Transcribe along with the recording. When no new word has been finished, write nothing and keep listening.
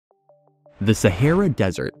The Sahara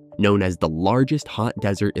Desert, known as the largest hot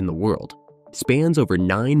desert in the world, spans over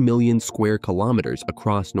 9 million square kilometers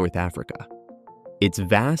across North Africa. Its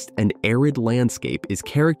vast and arid landscape is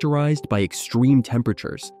characterized by extreme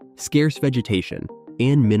temperatures, scarce vegetation,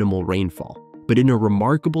 and minimal rainfall. But in a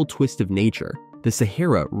remarkable twist of nature, the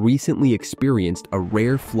Sahara recently experienced a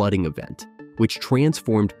rare flooding event, which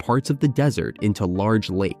transformed parts of the desert into large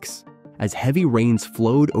lakes. As heavy rains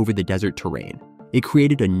flowed over the desert terrain, it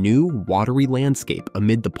created a new, watery landscape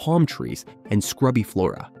amid the palm trees and scrubby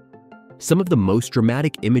flora. Some of the most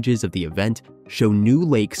dramatic images of the event show new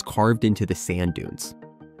lakes carved into the sand dunes.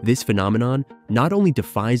 This phenomenon not only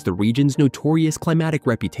defies the region's notorious climatic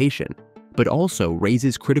reputation, but also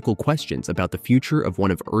raises critical questions about the future of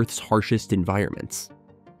one of Earth's harshest environments.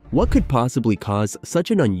 What could possibly cause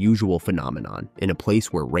such an unusual phenomenon in a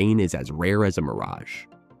place where rain is as rare as a mirage?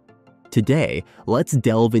 Today, let's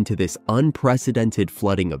delve into this unprecedented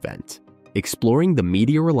flooding event, exploring the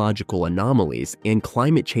meteorological anomalies and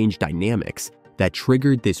climate change dynamics that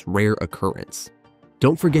triggered this rare occurrence.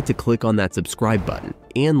 Don't forget to click on that subscribe button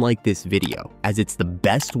and like this video, as it's the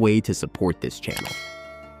best way to support this channel.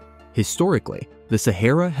 Historically, the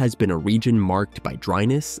Sahara has been a region marked by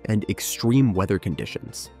dryness and extreme weather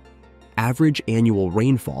conditions. Average annual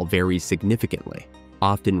rainfall varies significantly,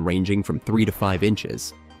 often ranging from 3 to 5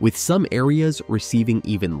 inches, with some areas receiving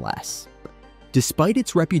even less. Despite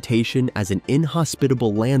its reputation as an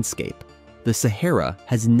inhospitable landscape, the Sahara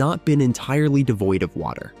has not been entirely devoid of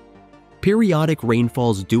water. Periodic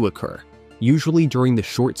rainfalls do occur, usually during the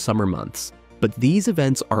short summer months, but these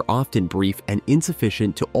events are often brief and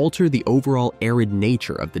insufficient to alter the overall arid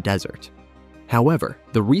nature of the desert. However,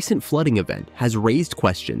 the recent flooding event has raised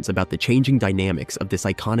questions about the changing dynamics of this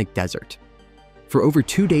iconic desert. For over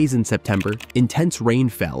 2 days in September, intense rain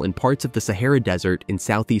fell in parts of the Sahara Desert in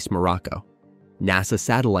southeast Morocco. NASA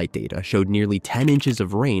satellite data showed nearly 10 inches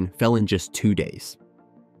of rain fell in just 2 days.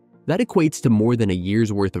 That equates to more than a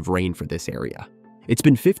year's worth of rain for this area. It's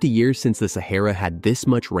been 50 years since the Sahara had this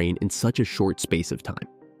much rain in such a short space of time.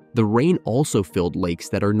 The rain also filled lakes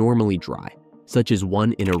that are normally dry, such as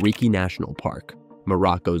one in Arid National Park,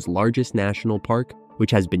 Morocco's largest national park,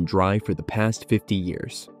 which has been dry for the past 50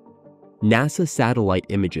 years. NASA satellite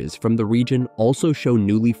images from the region also show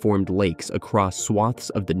newly formed lakes across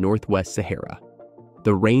swaths of the northwest Sahara.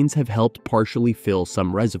 The rains have helped partially fill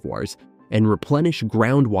some reservoirs and replenish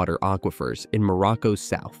groundwater aquifers in Morocco's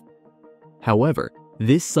south. However,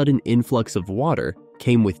 this sudden influx of water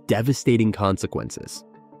came with devastating consequences.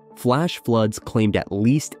 Flash floods claimed at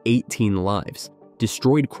least 18 lives,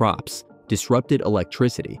 destroyed crops, disrupted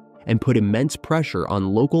electricity, and put immense pressure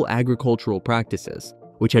on local agricultural practices,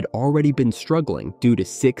 which had already been struggling due to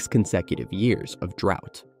 6 consecutive years of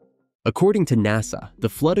drought. According to NASA, the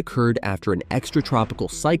flood occurred after an extratropical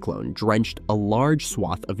cyclone drenched a large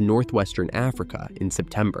swath of northwestern Africa in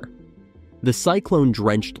September. The cyclone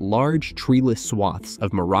drenched large treeless swaths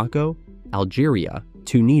of Morocco, Algeria,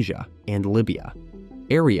 Tunisia, and Libya,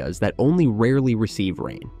 areas that only rarely receive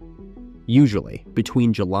rain. Usually,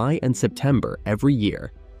 between July and September every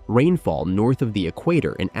year, rainfall north of the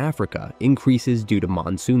equator in Africa increases due to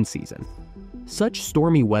monsoon season. Such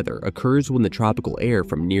stormy weather occurs when the tropical air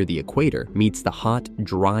from near the equator meets the hot,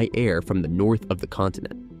 dry air from the north of the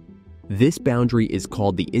continent. This boundary is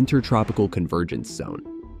called the Intertropical Convergence Zone.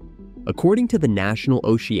 According to the National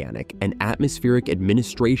Oceanic and Atmospheric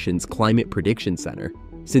Administration's Climate Prediction Center,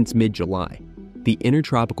 since mid-July, the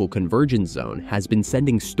Intertropical Convergence Zone has been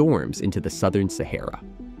sending storms into the southern Sahara.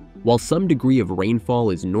 While some degree of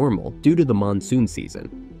rainfall is normal due to the monsoon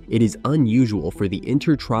season, it is unusual for the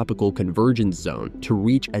Intertropical Convergence Zone to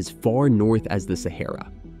reach as far north as the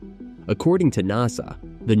Sahara. According to NASA,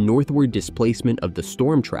 the northward displacement of the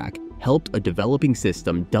storm track helped a developing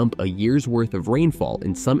system dump a year's worth of rainfall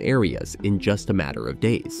in some areas in just a matter of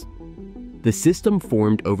days. The system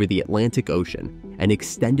formed over the Atlantic Ocean and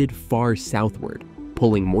extended far southward,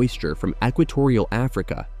 pulling moisture from equatorial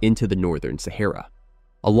Africa into the northern Sahara.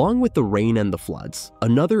 Along with the rain and the floods,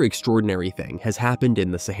 another extraordinary thing has happened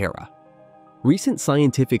in the Sahara. Recent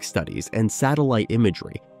scientific studies and satellite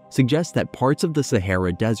imagery suggest that parts of the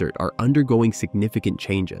Sahara Desert are undergoing significant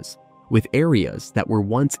changes, with areas that were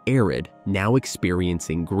once arid now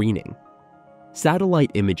experiencing greening.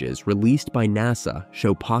 Satellite images released by NASA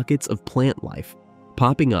show pockets of plant life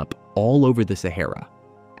popping up all over the Sahara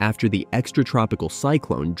after the extratropical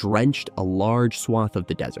cyclone drenched a large swath of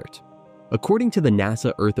the desert. According to the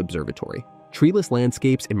NASA Earth Observatory, treeless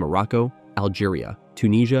landscapes in Morocco, Algeria,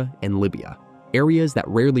 Tunisia, and Libya, areas that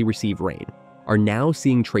rarely receive rain, are now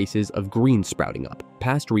seeing traces of green sprouting up.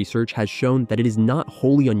 Past research has shown that it is not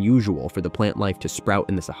wholly unusual for the plant life to sprout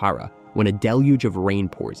in the Sahara when a deluge of rain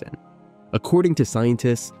pours in. According to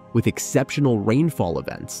scientists, with exceptional rainfall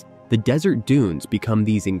events, the desert dunes become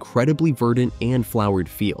these incredibly verdant and flowered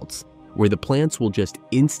fields, where the plants will just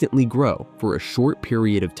instantly grow for a short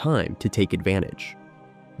period of time to take advantage.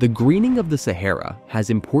 The greening of the Sahara has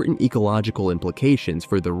important ecological implications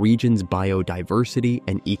for the region's biodiversity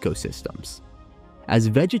and ecosystems. As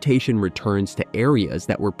vegetation returns to areas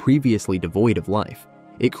that were previously devoid of life,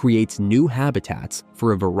 it creates new habitats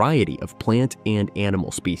for a variety of plant and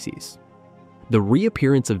animal species. The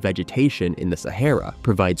reappearance of vegetation in the Sahara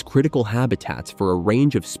provides critical habitats for a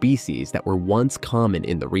range of species that were once common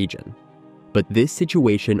in the region. But this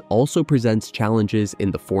situation also presents challenges in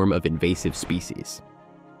the form of invasive species.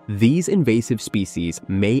 These invasive species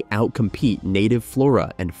may outcompete native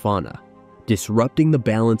flora and fauna, disrupting the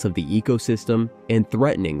balance of the ecosystem and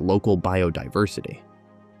threatening local biodiversity.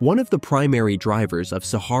 One of the primary drivers of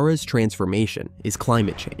Sahara's transformation is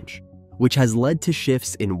climate change, which has led to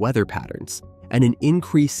shifts in weather patterns and an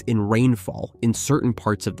increase in rainfall in certain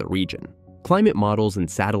parts of the region. Climate models and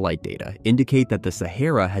satellite data indicate that the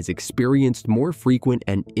Sahara has experienced more frequent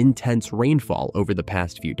and intense rainfall over the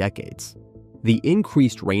past few decades. The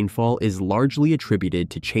increased rainfall is largely attributed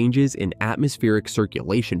to changes in atmospheric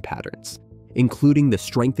circulation patterns, including the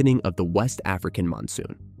strengthening of the West African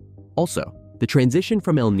monsoon. Also, the transition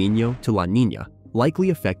from El Niño to La Niña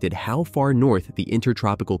likely affected how far north the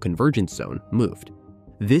intertropical convergence zone moved.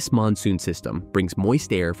 This monsoon system brings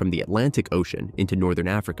moist air from the Atlantic Ocean into northern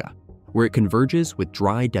Africa, where it converges with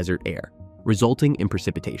dry desert air, resulting in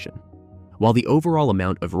precipitation. While the overall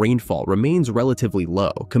amount of rainfall remains relatively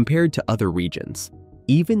low compared to other regions,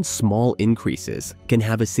 even small increases can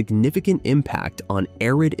have a significant impact on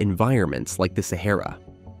arid environments like the Sahara.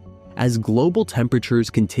 As global temperatures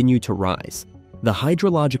continue to rise, the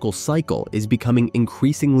hydrological cycle is becoming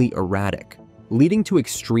increasingly erratic, leading to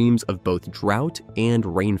extremes of both drought and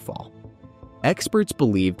rainfall. Experts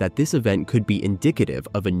believe that this event could be indicative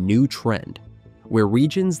of a new trend, where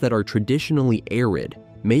regions that are traditionally arid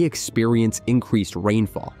may experience increased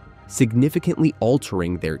rainfall, significantly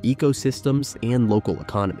altering their ecosystems and local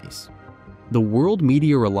economies. The World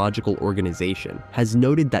Meteorological Organization has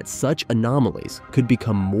noted that such anomalies could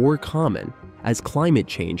become more common as climate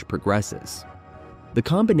change progresses. The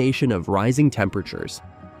combination of rising temperatures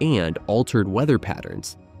and altered weather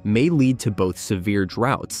patterns may lead to both severe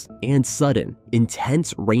droughts and sudden,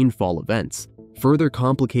 intense rainfall events, further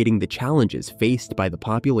complicating the challenges faced by the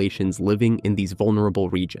populations living in these vulnerable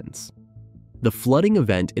regions. The flooding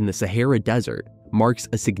event in the Sahara Desert marks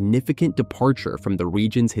a significant departure from the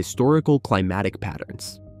region's historical climatic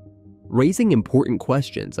patterns, raising important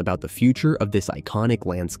questions about the future of this iconic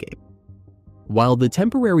landscape. While the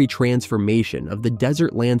temporary transformation of the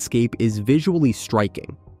desert landscape is visually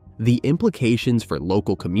striking, the implications for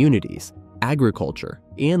local communities, agriculture,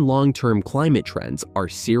 and long-term climate trends are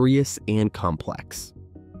serious and complex.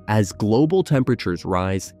 As global temperatures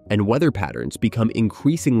rise and weather patterns become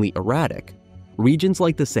increasingly erratic, regions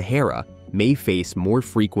like the Sahara may face more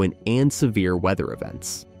frequent and severe weather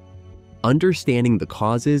events. Understanding the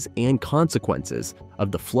causes and consequences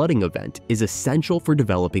of the flooding event is essential for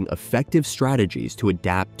developing effective strategies to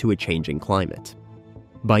adapt to a changing climate.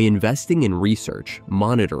 By investing in research,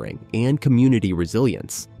 monitoring, and community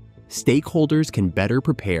resilience, stakeholders can better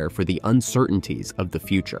prepare for the uncertainties of the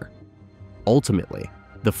future. Ultimately,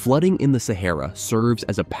 the flooding in the Sahara serves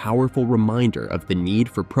as a powerful reminder of the need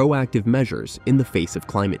for proactive measures in the face of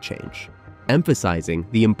climate change, emphasizing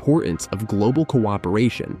the importance of global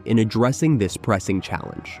cooperation in addressing this pressing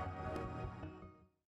challenge.